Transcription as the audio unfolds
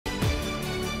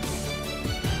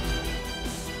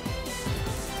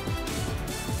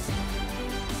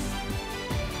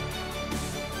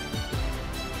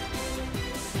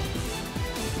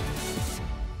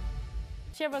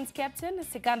Chevron's captain,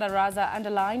 Sikandar Raza,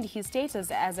 underlined his status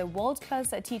as a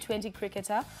world-class T20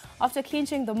 cricketer after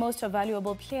clinching the Most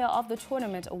Valuable Player of the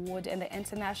Tournament award in the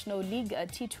International League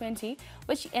T20,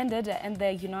 which ended in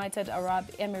the United Arab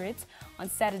Emirates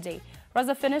on Saturday.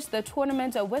 Raza finished the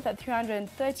tournament with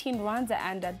 313 runs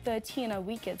and 13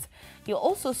 wickets. He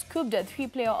also scooped 3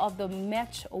 Player of the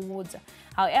Match awards.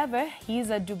 However, his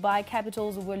Dubai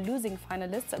Capitals were losing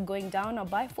finalists, going down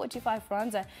by 45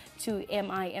 runs to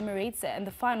MI Emirates in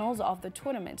the finals of the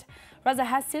tournament. Raza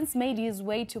has since made his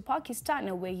way to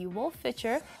Pakistan, where he will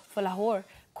feature for Lahore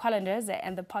Qalandars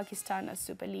and the Pakistan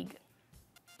Super League.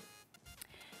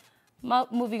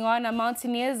 Moving on,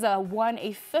 Mountaineers won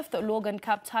a 5th Logan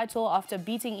Cup title after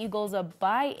beating Eagles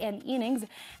by an innings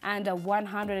and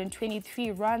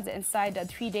 123 runs inside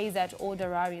 3 days at Old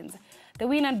Irarians. The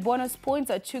win and bonus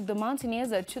points took the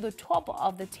Mountaineers to the top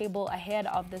of the table ahead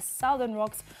of the Southern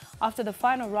Rocks after the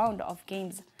final round of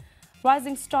games.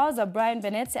 Rising stars Brian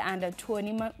Bennett and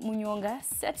Tony Munyonga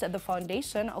set the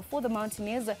foundation for the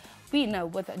Mountaineers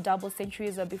win with double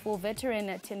centuries before veteran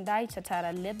Tendai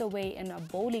Chatara led the way in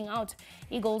bowling out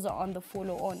Eagles on the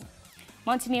follow-on.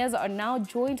 Mountaineers are now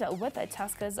joined with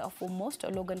Tuskers for most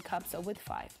Logan Cups with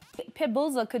 5.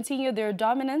 Pitbulls continue their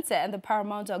dominance in the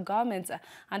Paramount Garments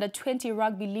Under-20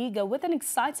 Rugby League with an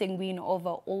exciting win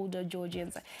over Old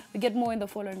Georgians. We get more in the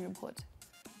following report.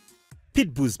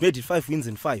 Pitbulls made it 5 wins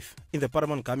in 5 in the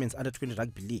Paramount Garments Under-20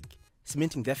 Rugby League,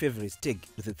 cementing their favourite stake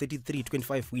with a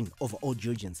 33-25 win over Old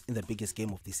Georgians in the biggest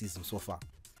game of the season so far.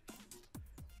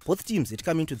 Both teams had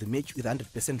come into the match with a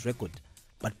 100% record,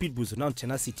 but Pitbull's renowned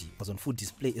tenacity was on full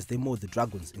display as they mowed the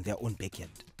Dragons in their own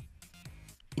backyard.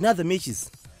 In other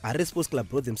matches, Harare Sports Club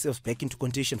brought themselves back into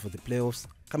contention for the playoffs,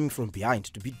 coming from behind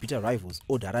to beat bitter rivals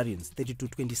Old Hararians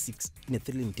 32-26 in a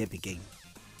thrilling derby game.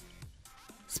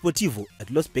 Sportivo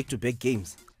had lost back-to-back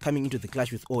games, coming into the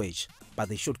clash with OH, but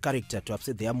they showed character to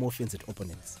upset their more fancied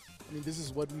opponents. I mean, this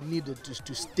is what we needed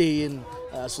to stay in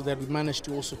so that we managed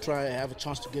to also try and have a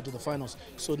chance to get to the finals.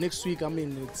 So next week, I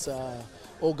mean, it's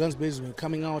all guns blazing. We're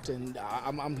coming out, and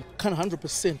I'm kind of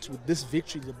 100% with this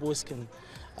victory. The boys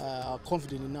are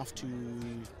confident enough to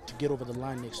get over the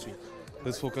line next week.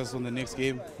 Let's focus on the next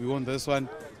game. We won this one,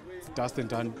 dust and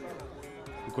done.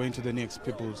 We're going to the next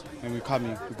Pitbulls, and we're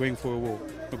coming. We're going for a war.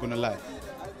 Not gonna lie.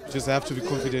 Just have to be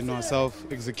confident in ourselves,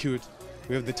 execute.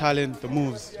 We have the talent, the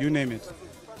moves, you name it.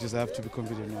 Just have to be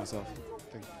confident in ourselves.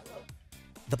 Thank you.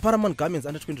 The Paramount Garments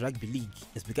Under-20 Rugby League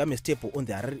has become a staple on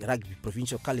the Harare Rugby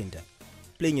provincial calendar,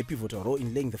 playing a pivotal role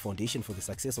in laying the foundation for the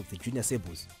success of the Junior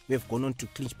Sabres, who have gone on to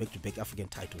clinch back-to-back African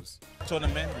titles.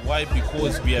 Tournament, why?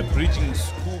 Because we are bridging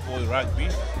schoolboy rugby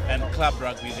and club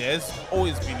rugby. There's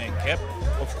always been a gap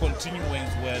of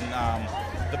continuance when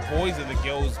the boys and the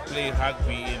girls play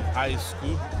rugby in high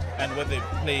school and when they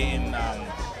play in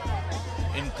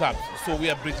clubs. So we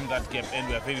are bridging that gap and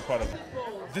we are very proud of it.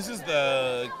 This is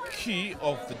the key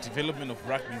of the development of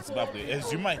rugby in Zimbabwe.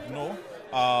 As you might know,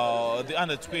 the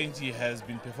Under-20 has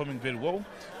been performing very well.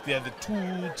 They are the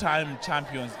 2-time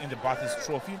champions in the Bathurst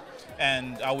Trophy,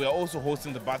 and we are also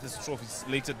hosting the Bathurst Trophies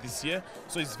later this year.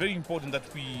 So it's very important that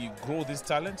we grow this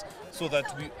talent so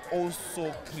that we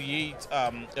also create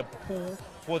a pool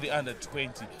for the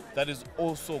Under-20 that is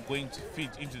also going to fit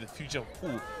into the future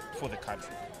pool for the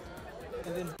country.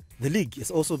 The league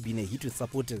has also been a hit with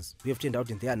supporters who have turned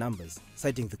out in their numbers,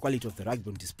 citing the quality of the rugby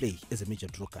on display as a major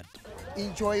draw card.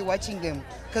 Enjoy watching them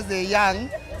because they're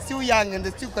young, still young, and they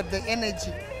still got the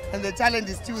energy and the talent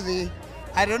is still there.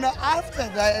 I don't know after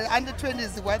the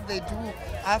Under-20s what they do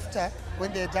after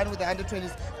when they're done with the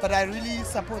Under-20s, but I really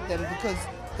support them because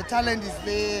the talent is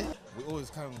there. We always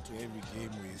come to every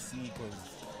game we see because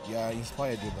we are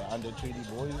inspired with the Under-20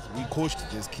 boys. We coached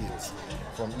these kids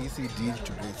from ECD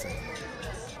to grade 7.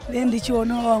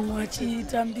 Ndichiona vamwe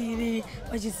vachitambiri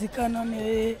vachizikana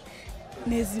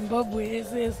neZimbabwe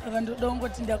ese saka ndoda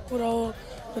kungoti ndakurawo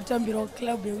ndotambirawo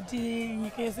club yekuti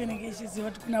nyika yese inenge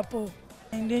ichiziva kuti kunapo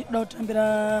ndoda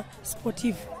kutambira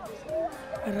Sportivo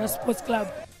Harare Sports Club.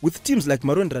 With teams like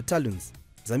Marondra Talons,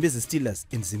 Zambezi Steelers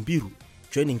and Zimbiru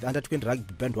joining the Under-20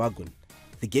 rugby bandwagon,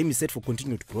 the game is set for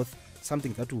continued growth,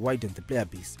 something that will widen the player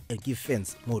base and give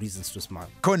fans more reasons to smile.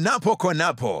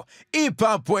 Konapo,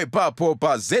 ipapo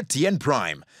pa ZTN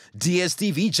Prime,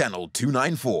 DSTV channel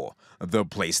 294, the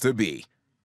place to be.